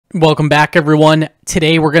Welcome back, everyone.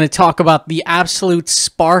 Today we're going to talk about the absolute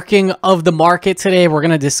sparking of the market today. We're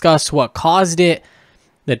going to discuss what caused it,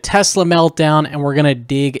 the Tesla meltdown, and we're going to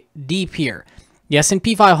dig deep here. The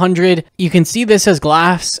S&P 500, you can see this as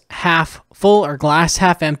glass half full or glass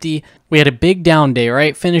half empty. We had a big down day,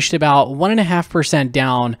 right? Finished about 1.5%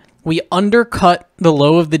 down. We undercut the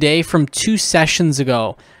low of the day from 2 sessions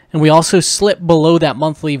ago. And we also slipped below that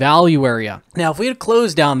monthly value area. Now, if we had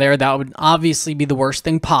closed down there, that would obviously be the worst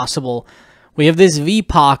thing possible. We have this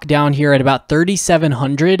VPOC down here at about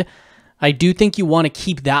 3,700. I do think you want to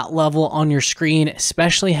keep that level on your screen,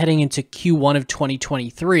 especially heading into Q1 of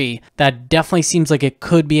 2023. That definitely seems like it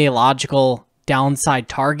could be a logical downside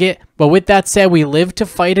target. But with that said, we live to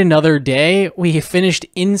fight another day. We finished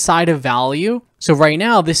inside of value. So right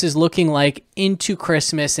now, this is looking like into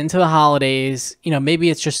Christmas, into the holidays, maybe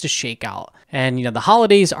it's just a shakeout. And, the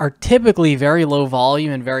holidays are typically very low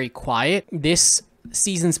volume and very quiet. This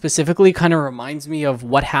season specifically kind of reminds me of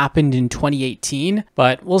what happened in 2018,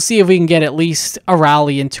 but we'll see if we can get at least a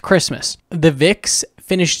rally into Christmas. The VIX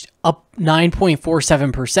finished up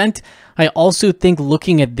 9.47%. I also think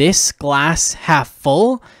looking at this glass half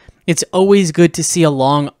full, it's always good to see a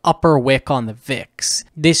long upper wick on the VIX.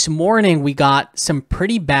 This morning, we got some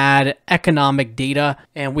pretty bad economic data,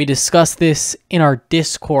 and we discussed this in our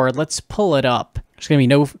Discord. Let's pull it up. There's going to be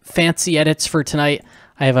no fancy edits for tonight.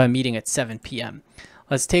 I have a meeting at 7 p.m.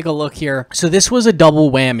 Let's take a look here. So this was a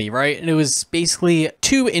double whammy, right? And it was basically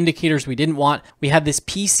 2 indicators we didn't want. We had this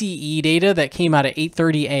PCE data that came out at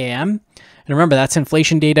 8:30 a.m. And remember, that's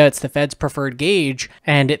inflation data. It's the Fed's preferred gauge.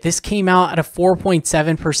 And this came out at a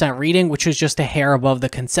 4.7% reading, which was just a hair above the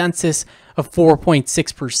consensus of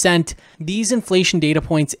 4.6%. These inflation data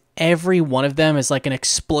points, every one of them is like an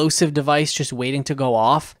explosive device just waiting to go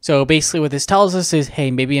off. So basically what this tells us is, hey,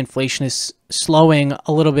 maybe inflation is slowing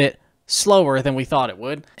a little bit slower than we thought it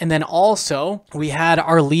would. And then also we had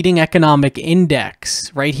our leading economic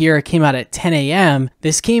index right here. It came out at 10 a.m.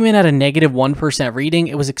 This came in at a negative 1% reading.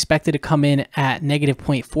 It was expected to come in at negative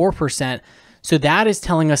 0.4%. So that is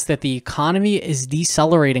telling us that the economy is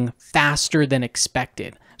decelerating faster than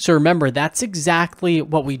expected. So remember, that's exactly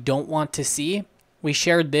what we don't want to see. We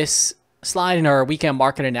shared this slide in our weekend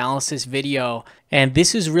market analysis video, and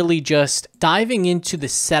this is really just diving into the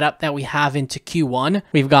setup that we have into Q1.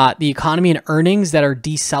 We've got the economy and earnings that are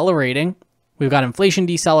decelerating. We've got inflation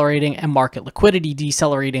decelerating and market liquidity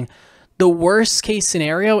decelerating. The worst case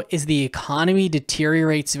scenario is the economy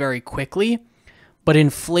deteriorates very quickly, but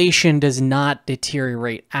inflation does not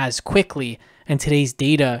deteriorate as quickly. And today's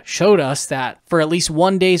data showed us that for at least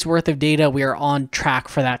 1 day's worth of data, we are on track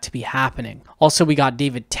for that to be happening. Also, we got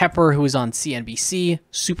David Tepper, who was on CNBC,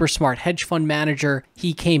 super smart hedge fund manager.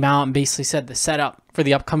 He came out and basically said the setup for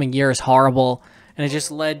the upcoming year is horrible. And it just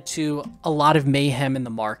led to a lot of mayhem in the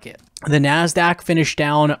market. The NASDAQ finished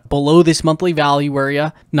down below this monthly value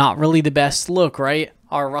area. Not really the best look, right?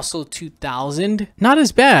 Our Russell 2000, not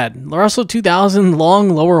as bad. The Russell 2000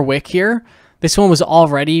 long lower wick here. This one was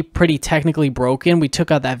already pretty technically broken. We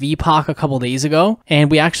took out that VPOC a couple days ago,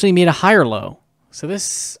 and we actually made a higher low. So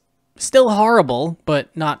this still horrible,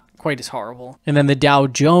 but not quite as horrible. And then the Dow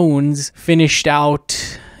Jones finished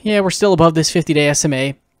out, yeah, we're still above this 50-day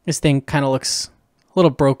SMA. This thing kind of looks a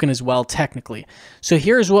little broken as well, technically. So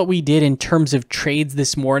here's what we did in terms of trades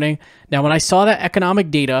this morning. Now, when I saw that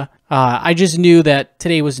economic data, I just knew that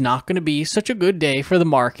today was not going to be such a good day for the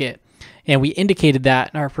market. And we indicated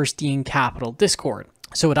that in our Pristine Capital Discord.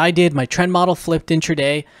 So what I did, my trend model flipped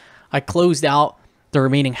intraday. I closed out the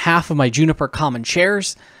remaining half of my Juniper common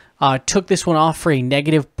shares. Took this one off for a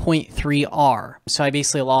negative 0.3 R. So I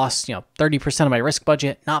basically lost, 30% of my risk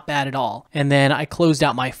budget. Not bad at all. And then I closed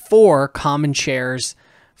out my 4 common shares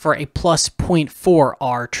for a plus 0.4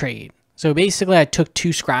 R trade. So basically I took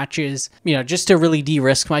 2 scratches, just to really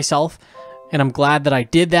de-risk myself. And I'm glad that I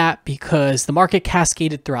did that because the market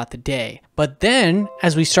cascaded throughout the day. But then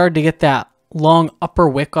as we started to get that long upper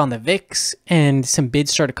wick on the VIX and some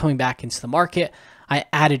bids started coming back into the market, I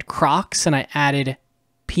added Crocs and I added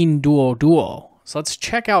Pinduoduo. So let's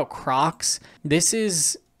check out Crocs. This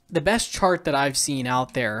is the best chart that I've seen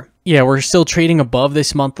out there. Yeah, we're still trading above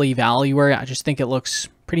this monthly value area. I just think it looks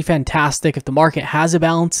pretty fantastic. If the market has a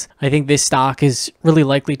bounce, I think this stock is really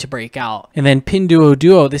likely to break out. And then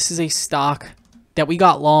Pinduoduo, this is a stock that we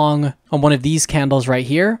got long on one of these candles right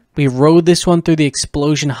here. We rode this one through the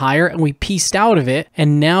explosion higher and we pieced out of it.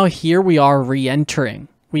 And now here we are re-entering.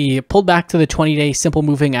 We pulled back to the 20-day simple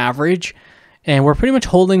moving average and we're pretty much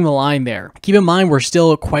holding the line there. Keep in mind, we're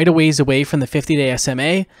still quite a ways away from the 50-day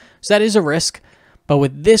SMA. So that is a risk. But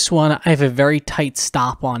with this one, I have a very tight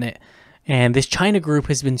stop on it. And this China group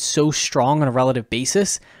has been so strong on a relative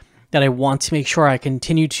basis that I want to make sure I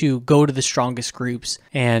continue to go to the strongest groups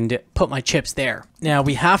and put my chips there. Now,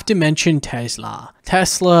 we have to mention Tesla.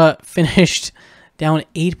 Tesla finished down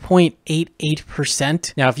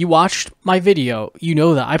 8.88%. Now, if you watched my video, you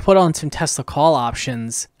know that I put on some Tesla call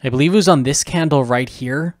options. I believe it was on this candle right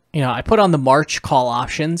here. You know, I put on the March call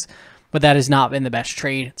options, but that has not been the best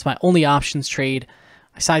trade. It's my only options trade.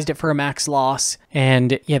 I sized it for a max loss,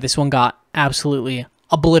 and yeah, this one got absolutely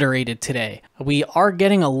obliterated today. We are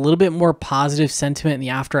getting a little bit more positive sentiment in the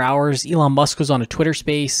after hours. Elon Musk was on a Twitter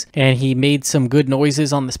space and he made some good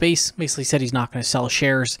noises on the space. Basically said he's not going to sell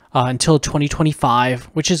shares until 2025,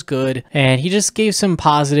 which is good. And he just gave some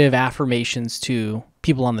positive affirmations to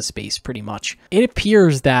people on the space pretty much. It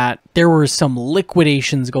appears that there were some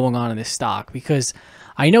liquidations going on in this stock because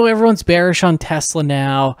I know everyone's bearish on Tesla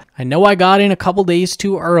now. I know I got in a couple days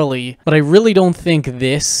too early, but I really don't think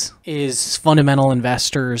this is fundamental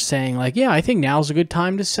investors saying like, yeah, I think now's a good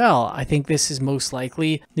time to sell. I think this is most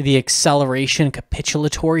likely the acceleration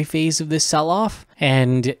capitulatory phase of this sell-off.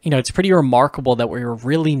 And, you know, it's pretty remarkable that we're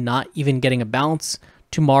really not even getting a bounce.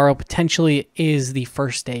 Tomorrow potentially is the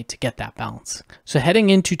first day to get that bounce. So heading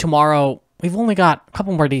into tomorrow, we've only got a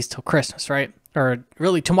couple more days till Christmas, right? Or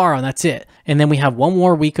really tomorrow, and that's it. And then we have one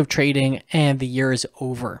more week of trading and the year is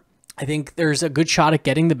over. I think there's a good shot at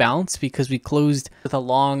getting the bounce because we closed with a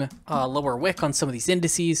long lower wick on some of these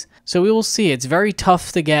indices. So we will see. It's very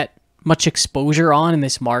tough to get much exposure on in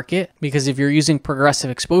this market because if you're using progressive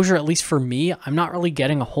exposure, at least for me, I'm not really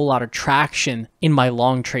getting a whole lot of traction in my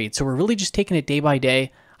long trade. So we're really just taking it day by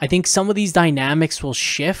day. I think some of these dynamics will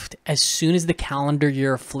shift as soon as the calendar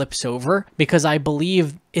year flips over because I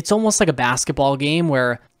believe it's almost like a basketball game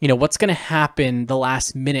where, you know, what's going to happen the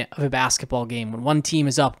last minute of a basketball game when one team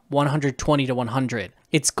is up 120 to 100.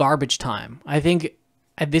 It's garbage time. I think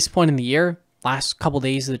at this point in the year, last couple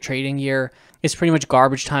days of the trading year, it's pretty much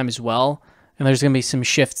garbage time as well. And there's going to be some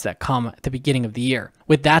shifts that come at the beginning of the year.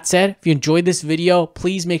 With that said, if you enjoyed this video,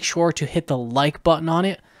 please make sure to hit the like button on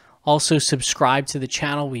it. Also, subscribe to the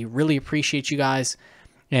channel. We really appreciate you guys,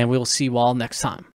 and we will see you all next time.